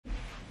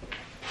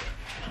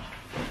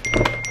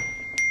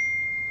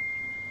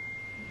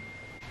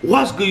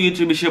What's good,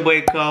 YouTube? It's your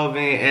boy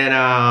Calvin,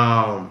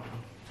 and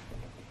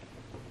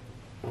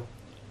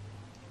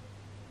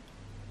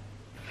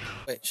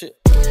Wait, shit.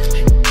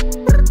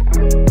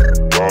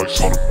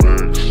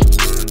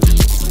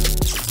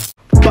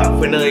 back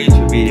for another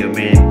YouTube video,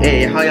 man.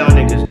 Hey, how y'all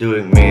niggas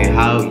doing, man?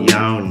 How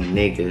y'all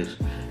niggas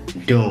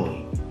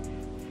doing?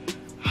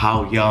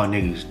 How y'all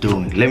niggas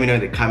doing? Let me know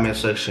in the comment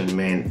section,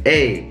 man.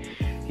 Hey,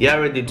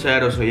 y'all read the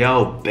title, so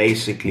y'all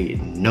basically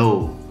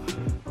know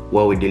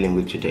what we're dealing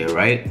with today,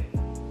 right?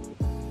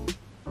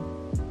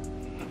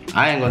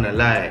 I ain't gonna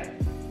lie,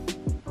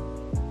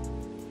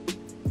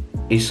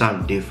 it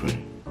sounds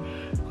different,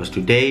 because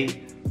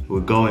today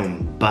we're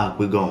going back.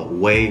 We're going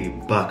way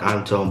back.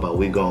 I'm talking about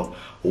we're going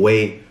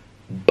way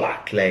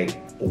back, like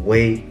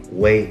way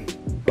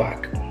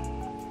back,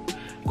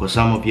 because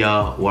some of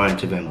y'all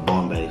weren't even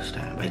born by this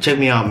time. But check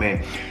me out,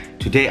 man.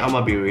 Today I'm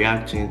gonna be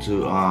reacting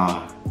to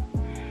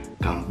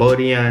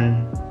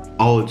Cambodian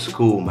old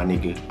school, my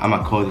nigga. I'm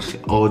gonna call this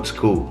old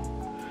school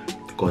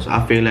because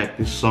I feel like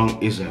this song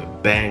is a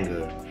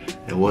banger.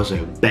 It was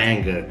a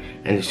banger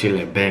and it's still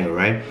a banger,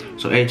 right?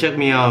 So hey, check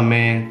me out,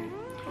 man.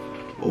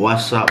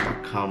 What's up, my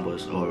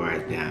combos? All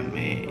right there,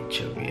 man.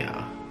 Check me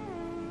out.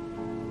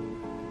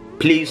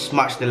 Please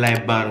smash the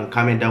like button,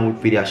 comment down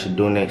what video I should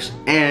do next,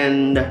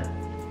 and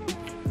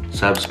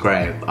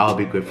subscribe. I'll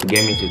be grateful.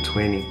 Get me to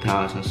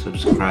 20,000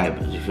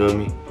 subscribers. You feel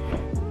me?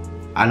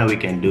 I know we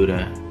can do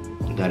that.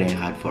 That ain't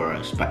hard for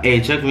us. But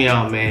hey, check me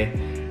out,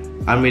 man.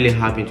 I'm really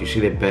happy to see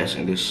the best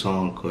in this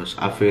song, because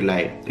I feel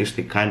like it's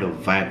the kind of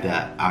vibe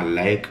that I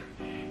like.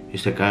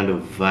 It's the kind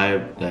of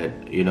vibe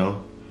that, you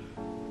know,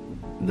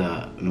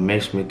 that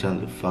makes me turn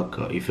the fuck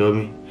up. You feel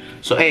me?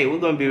 So hey, we're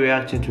gonna be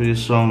reacting to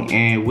this song,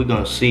 and we're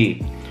gonna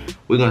see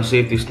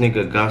if this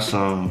nigga got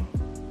some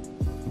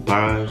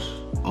bars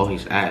or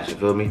his ass. You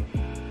feel me?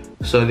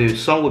 So the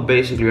song we're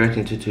basically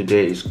reacting to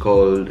today is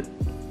called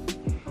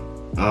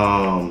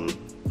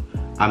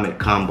I'm a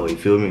Cambo. You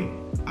feel me?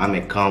 I'm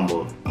a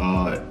Cambo.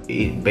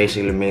 It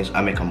basically means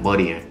I'm a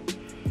Cambodian.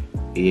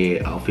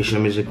 Yeah, official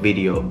music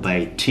video by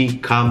A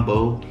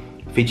Cambo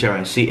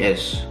featuring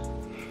CS.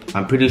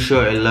 I'm pretty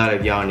sure a lot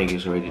of y'all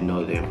niggas already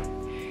know them.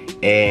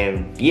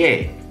 And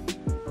yeah,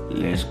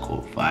 let's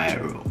go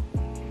viral.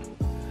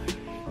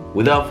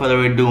 Without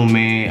further ado,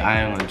 man, I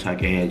am gonna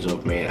take a heads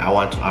up, man. I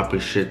want to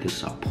appreciate the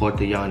support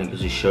that y'all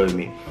niggas is showing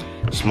me.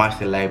 Smash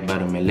the like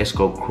button, man. Let's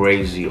go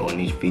crazy on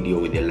this video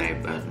with the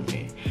like button,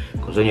 man.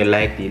 Because when you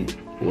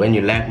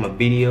like my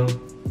video,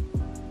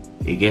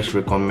 it gets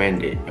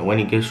recommended, and when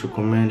it gets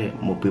recommended,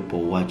 more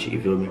people watch it.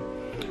 You feel me?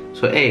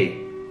 So hey,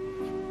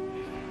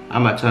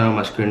 I'm gonna turn on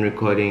my screen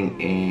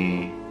recording,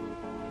 and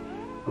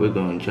we're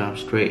gonna jump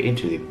straight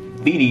into the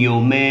video,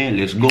 man.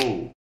 Let's go.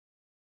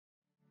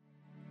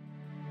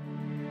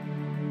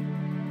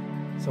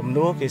 សំ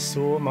ណួរគេ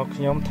សួរមក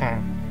ខ្ញុំថា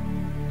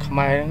ខ្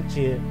មែរនឹង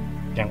ជា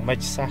យ៉ាងម៉េច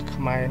សាស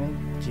ខ្មែរនឹង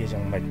ជាយ៉ា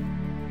ងម៉េច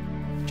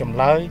ចម្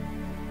លើយ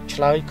ឆ្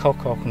លើយខុសៗ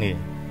គ្នា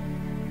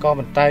ក៏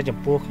ប៉ុន្តែចំ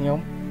ពោះខ្ញុំ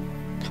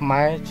ខ្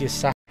មែរជា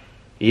សាស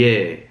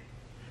Yeah,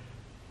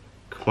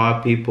 Khmer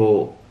people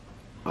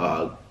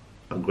are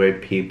great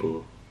people.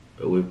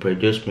 We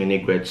produce many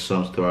great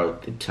songs throughout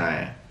the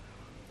time.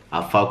 I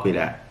fuck with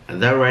that. And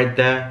that right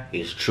there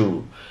is true.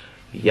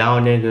 Y'all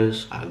niggas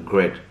are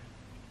great.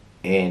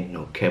 Ain't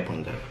no cap on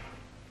that.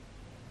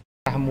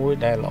 មួយ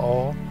ដែលល្អ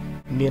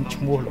មាន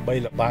ឈ្មោះល្បី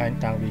ល្បាញ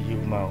តាំងពីយូ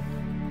រមក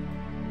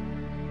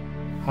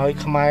ហើយ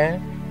ខ្មែរ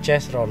ចេះ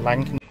ស្រឡា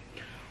ញ់គ្នា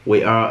We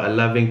are a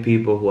loving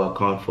people who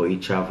account for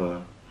each other,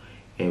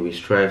 and we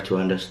strive to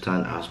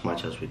understand as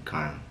much as we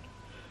can.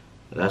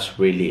 That's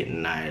really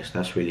nice.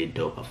 That's really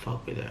dope. I fuck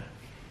with that.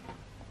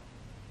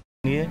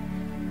 គ្នា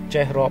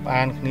ចេះរាប់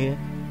អានគ្នា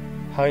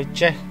ហើយ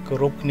ចេះគោ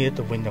រពគ្នា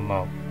ទៅវិញទៅម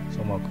ក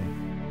សូមអរគុណ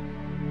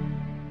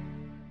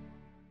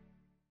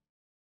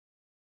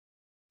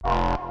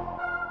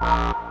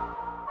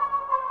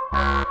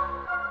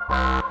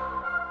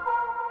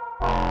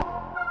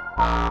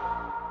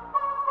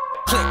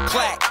Click,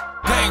 clack,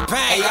 bang,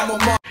 bang. Hey, I'm a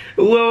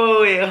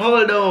Whoa, wait,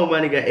 hold on, my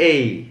nigga.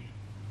 Hey,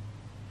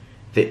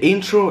 the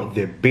intro,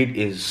 the beat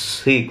is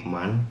sick,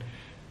 man.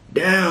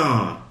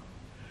 Damn,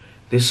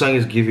 this song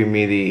is giving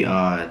me the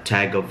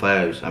Tiger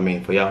vibes. I mean,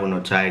 for y'all who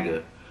know Tiger,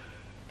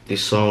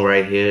 this song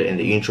right here and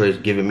the intro is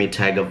giving me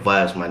Tiger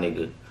vibes, my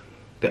nigga.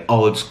 The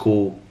old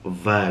school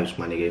vibes,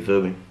 my nigga. You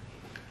feel me?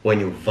 When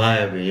you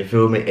vibe, you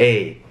feel me?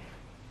 Hey,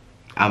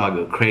 I'ma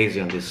go crazy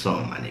on this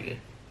song, my nigga.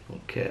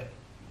 Okay.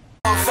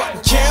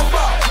 motherfucking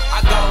Cambo. I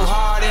go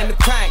hard in the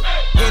paint.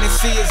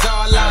 Hennessy is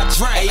all I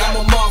drink. Hey, I'm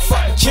a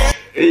motherfucking Cambo.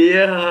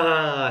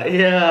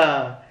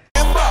 Yeah.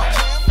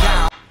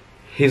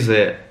 He's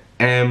a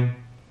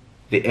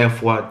the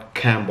F word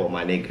Cambo,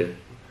 my nigga.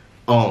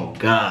 Oh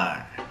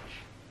God.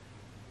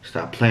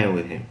 Stop playing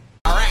with him.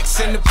 Racks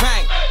in the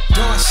bank,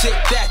 doing shit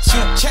that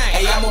you can't.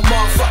 Hey, I'm a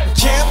motherfucking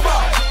Cambo.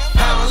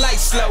 I don't like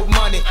slow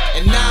money,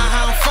 and now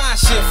I don't find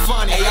shit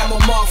funny. Hey, I'm a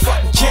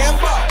motherfucking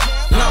Cambo.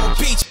 Long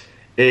Beach.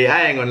 Hey,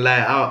 I ain't gonna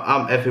lie,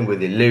 I'm effing with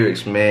the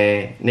lyrics,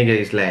 man. Nigga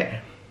is like,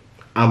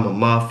 I'm a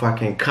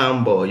motherfucking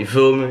Cambo, you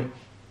feel me?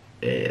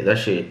 Yeah, that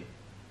shit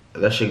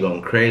that shit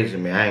going crazy,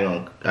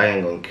 man. I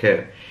ain't gonna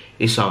care.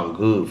 It sound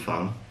good,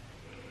 fam.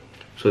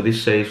 So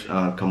this says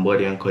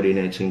Cambodian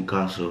Coordinating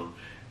Council,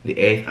 the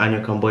 8th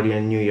annual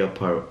Cambodian New Year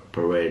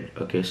parade.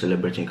 Okay,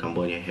 celebrating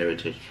Cambodian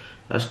heritage.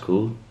 That's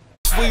cool.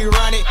 We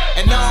run it,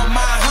 and all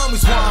my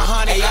homies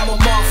 100. Hey, I'm a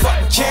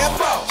motherfucking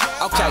Cambo.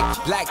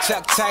 Okay, Black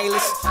Chuck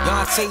Taylors,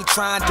 young T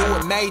trying to do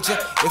it major.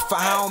 If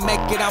I don't make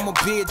it, I'ma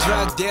be a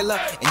drug dealer,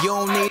 and you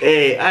don't need.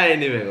 Hey, I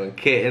ain't even gonna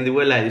care. And the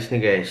way like this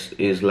nigga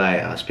is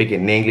like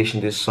speaking English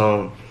in this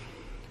song,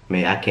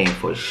 man, I can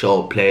for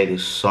sure play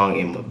this song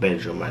in my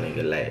bedroom, my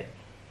nigga. Like,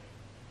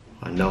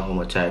 I know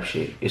homo type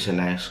shit. It's a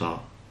nice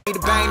song. The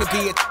bang to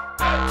be a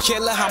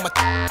killer, I'm a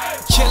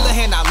killer,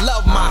 and I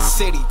love my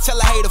city. Tell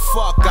a hater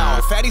fuck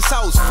off. At these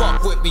hoes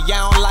fuck with me,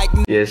 I don't like.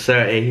 Yes,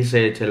 sir. Hey, he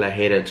said tell a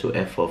hater to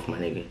F off, my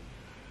nigga.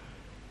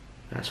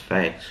 That's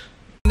facts.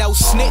 No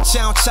snitch,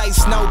 I don't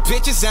chase no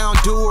bitches, I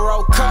don't do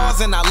road cars,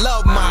 and I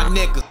love my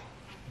nigga.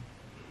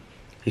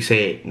 He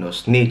said no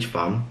snitch,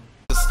 fam.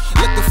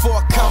 Looking for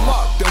a come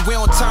up, then we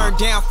don't turn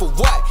down for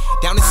what?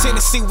 Down in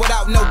Tennessee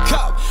without no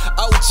cup.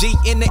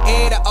 OG in the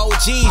air, the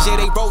OGs, yeah,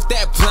 they wrote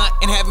that blunt.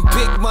 And having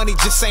big money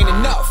just ain't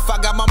enough.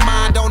 I got my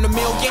mind on the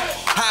million,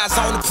 eyes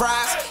on the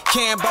prize,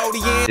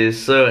 Cambodian. Yes,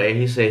 sir. And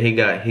he said he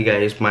got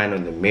his mind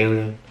on the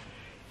million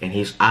and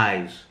his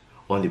eyes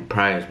on the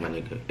prize, my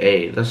nigga.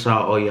 Hey, that's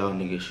how all y'all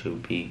niggas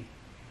should be.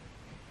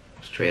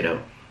 Straight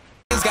up.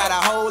 Got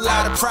a whole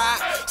lot of pride,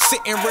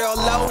 sitting real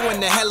low in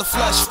the hella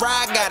flush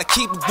fry. Gotta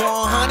keep it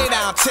 100, I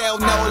don't tell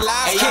no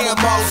lies.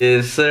 Hey,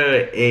 yes,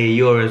 sir. Hey,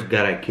 you always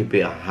gotta keep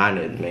it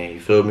 100, man.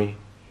 You feel me?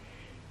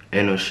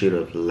 Ain't no shit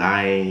of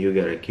lying. You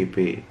gotta keep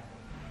it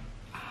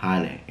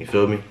 100. You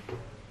feel me?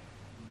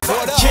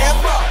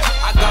 Cambo,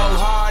 I go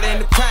hard in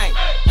the paint.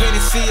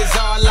 Hennessy is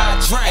all I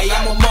drink. Hey,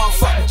 I'm a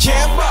motherfucking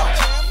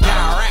Cambo.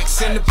 Got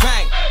racks in the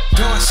bank,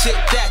 doing shit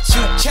that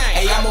you can't.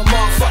 Hey, I'm a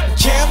motherfucking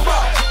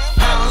Cambo.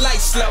 I don't like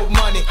slow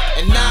money,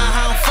 and now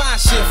I don't find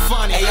shit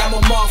funny. Hey, I'm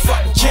a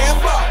motherfucking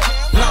Cambo.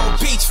 Long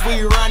Beach,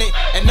 we run it,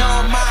 and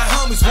all my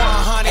homies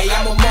 100. Hey,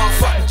 I'm a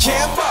motherfucking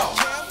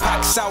Cambo.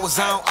 Pockets always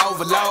on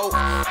overload.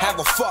 Have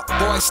a fuck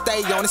boy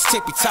stay on his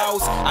tippy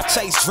toes. I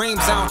chase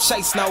dreams, I don't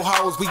chase no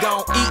hoes. We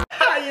gon' eat.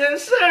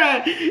 Yes,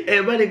 sir.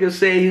 Hey, my nigga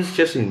say he's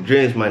chasing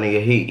dreams, my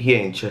nigga. He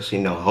ain't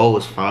chasing no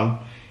hoes, fam.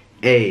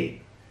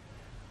 Hey,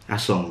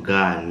 that's on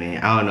God,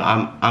 man. I don't know.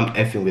 I'm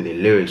effing with the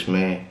lyrics,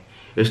 man.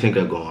 This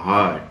nigga going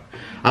hard.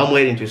 I'm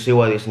waiting to see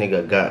what this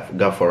nigga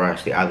got for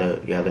us. The other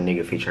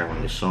nigga featuring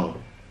on this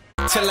song.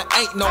 Till it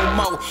ain't no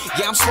more.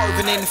 Yeah, I'm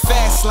swerving in the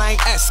fast lane,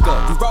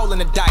 Esca. We rolling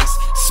the dice.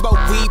 Smoke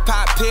weed,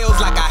 pop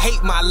pills like I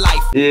hate my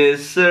life.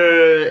 Yes,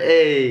 sir.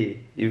 Hey,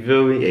 you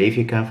feel me? Hey, if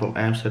you come from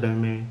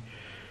Amsterdam, man,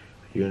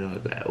 you know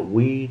that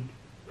weed.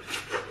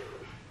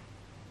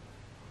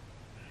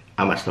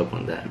 I'ma stop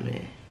on that,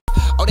 man.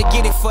 Oh, they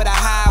get it for the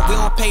high, we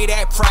don't pay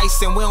that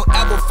price. And we don't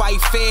ever fight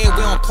fair,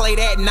 we don't play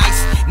that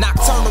nice.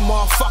 Nocturnal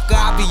motherfucker,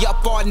 I be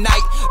up all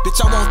night. Bitch,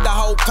 I want the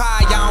whole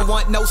pie, I don't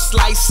want no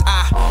slice.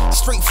 I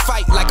street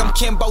fight like I'm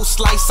Kimbo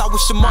Slice. I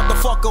wish a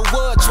motherfucker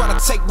would try to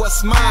take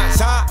what's mine,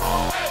 huh?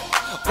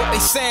 What they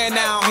saying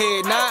down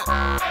here,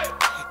 nah?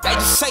 They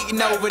just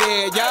hating over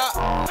there,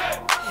 y'all.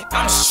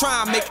 I'm just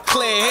trying to make it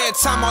clear. Every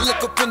time I look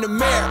up in the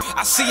mirror,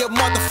 I see a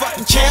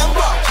motherfucking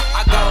Cambo.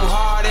 I go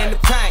hard in the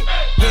paint.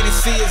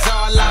 Hennessy is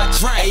all I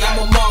drink. Hey, I'm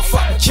a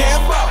motherfucking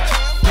Cambo.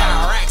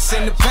 Got racks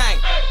in the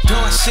bank,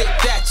 doing shit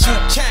that you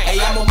can't.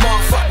 Hey, I'm a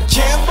motherfucking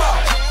Cambo.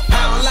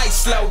 I don't like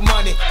slow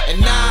money,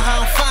 and now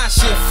I don't find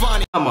shit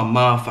funny. I'm a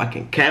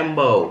motherfucking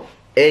Cambo.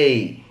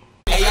 Hey.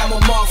 Hey, I'm a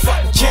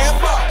motherfucking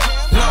Cambo.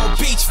 Long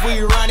Beach,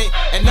 we run it,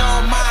 and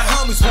all my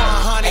homies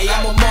 100. Hey,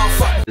 I'm a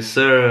motherfucking. Yes,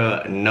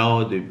 sir.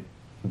 No, the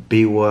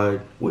B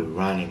word, we're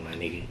running, my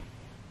nigga.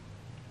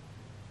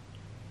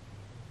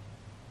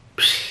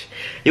 Psh,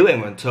 you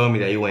ain't gonna tell me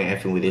that you ain't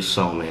effing with this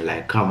song, man.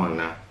 Like, come on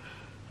now.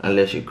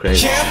 Unless you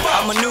crazy.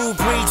 I'm a new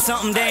breed,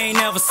 something they ain't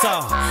never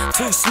saw.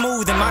 Too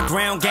smooth in my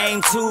ground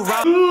game, too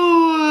raw.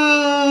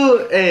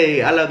 Ooh,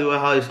 hey, I love the way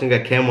how this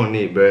nigga came on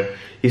it, bro.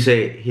 He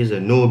said he's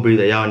a new breed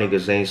that y'all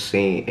niggas ain't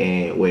seen.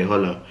 And wait,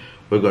 hold on.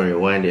 We're gonna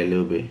rewind it a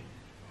little bit.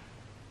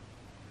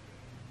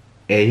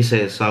 And he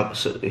said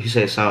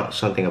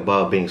something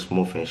about being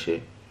smooth and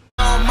shit.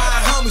 All my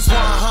homies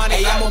 100.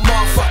 Hey, I'm a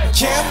motherfucking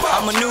Cambo.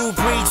 I'm a new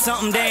breed,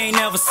 something they ain't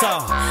never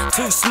saw.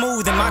 Too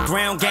smooth in my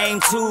ground game,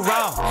 too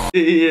raw.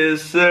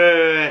 Yes,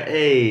 sir.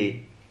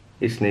 Hey,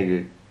 this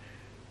nigga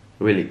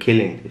really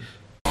killing this.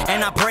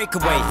 And I break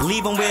away,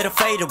 leave them with a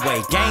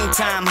fadeaway. Game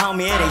time,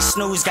 homie, it ain't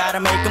snooze, gotta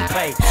make them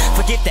pay.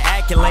 Forget the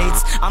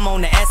accolades, I'm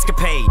on the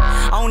escapade.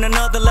 On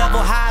another level,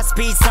 high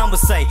speed, some would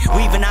say.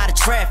 Weaving out of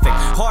traffic,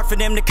 hard for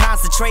them to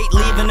concentrate.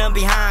 Leaving them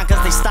behind,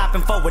 cause they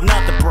stopping for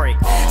another break.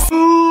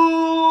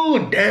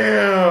 Ooh,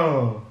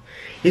 damn.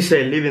 He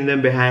said leaving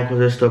them behind cause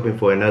they're stopping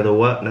for another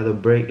what? Another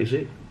break, is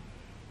it?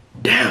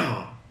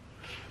 Damn.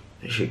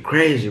 That shit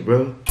crazy,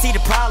 bro. See, the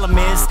problem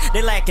is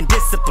they lacking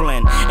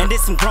discipline, and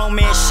this some grown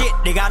man shit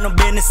they got no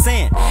business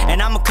in.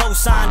 And I'ma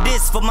co-sign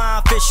this for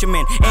my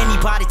fishermen.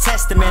 Anybody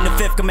testament, the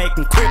fifth can make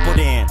them crippled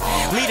in.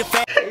 Lead a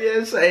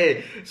Yes,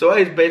 hey. So what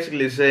he's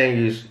basically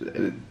saying is,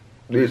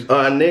 these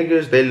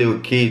niggas, they little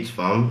kids,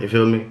 fam. You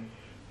feel me?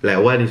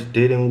 Like what he's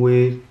dealing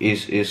with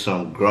is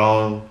some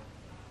grown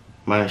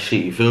man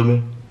shit. You feel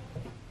me?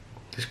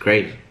 It's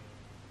crazy.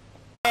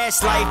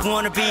 Fast life,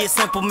 wanna be a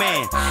simple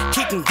man.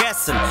 Keep them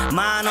guessing,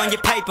 mind on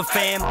your paper,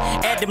 fam.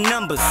 Add them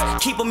numbers,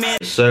 keep them in.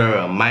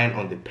 Sir, mind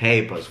on the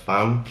papers,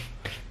 fam.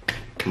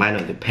 Mind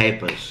on the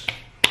papers.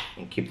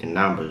 And keep the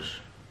numbers.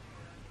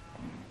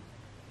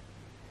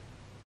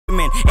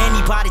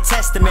 Anybody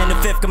testament, the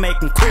fifth can make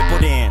them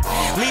crippled in.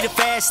 Lead a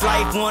fast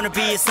life, wanna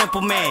be a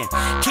simple man.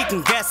 Keep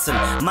them guessing,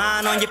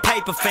 mind on your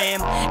paper,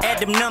 fam. Add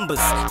them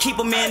numbers, keep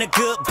them in a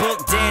good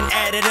book, then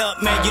add it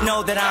up, man, you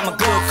know that I'm a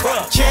good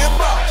crook.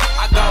 Cambo,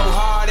 I go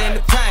hard in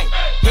the paint.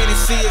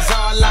 Hennessy is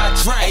all I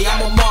drink. Hey,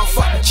 I'm a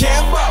motherfucking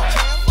Cambo.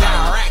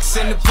 Got racks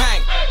in the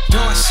bank,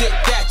 doing shit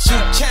that you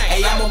can't.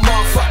 Hey, I'm a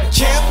motherfucking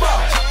Cambo.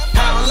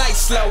 I don't like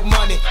slow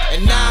money,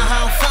 and now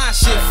I don't find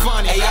shit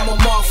funny. Hey, I'm a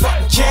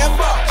motherfucking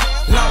Cambo.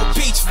 Long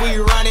Beach, we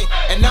run it,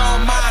 and all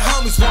my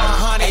homies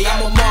 100. Hey,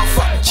 I'm a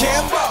motherfucking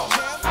Cambo.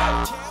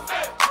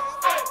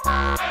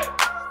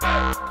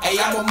 Hey,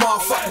 I'm a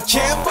motherfucking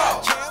Cambo.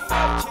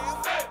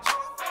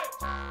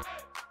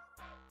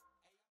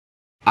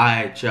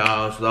 Alright,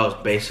 y'all, so that was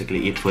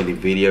basically it for the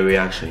video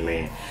reaction,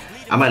 man.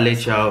 I'ma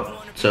let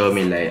y'all tell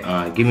me, like,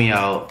 give me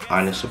y'all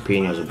honest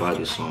opinions about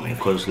this song, man.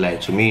 Cause, like,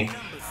 to me,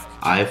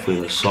 I F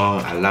with the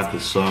song, I like the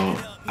song,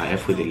 I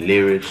F with the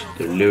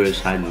lyrics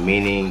had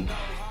meaning,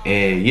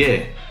 and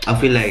yeah, I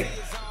feel like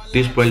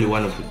this is probably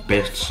one of the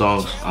best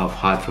songs I've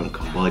heard from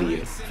Cambodia,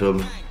 you feel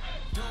me?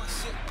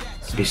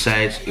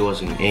 Besides, it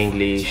was in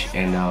English,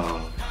 and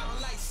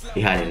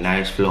it had a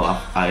nice flow.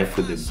 I F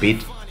with the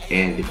beat,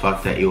 and the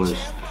fact that it was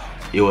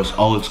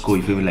old school,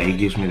 you feel me? Like, it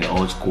gives me the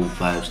old school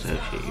vibes type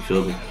shit, you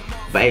feel me?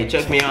 But hey,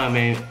 check me out,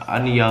 man. I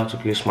need y'all to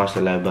please smash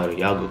the like button.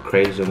 Y'all go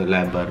crazy on the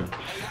like button.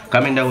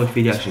 Comment down with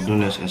video should do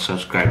this, and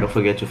subscribe. Don't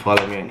forget to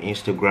follow me on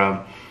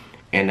Instagram.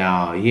 And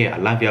yeah, I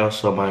love y'all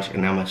so much,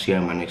 and I'ma see you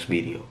in my next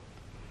video.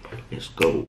 Let's go.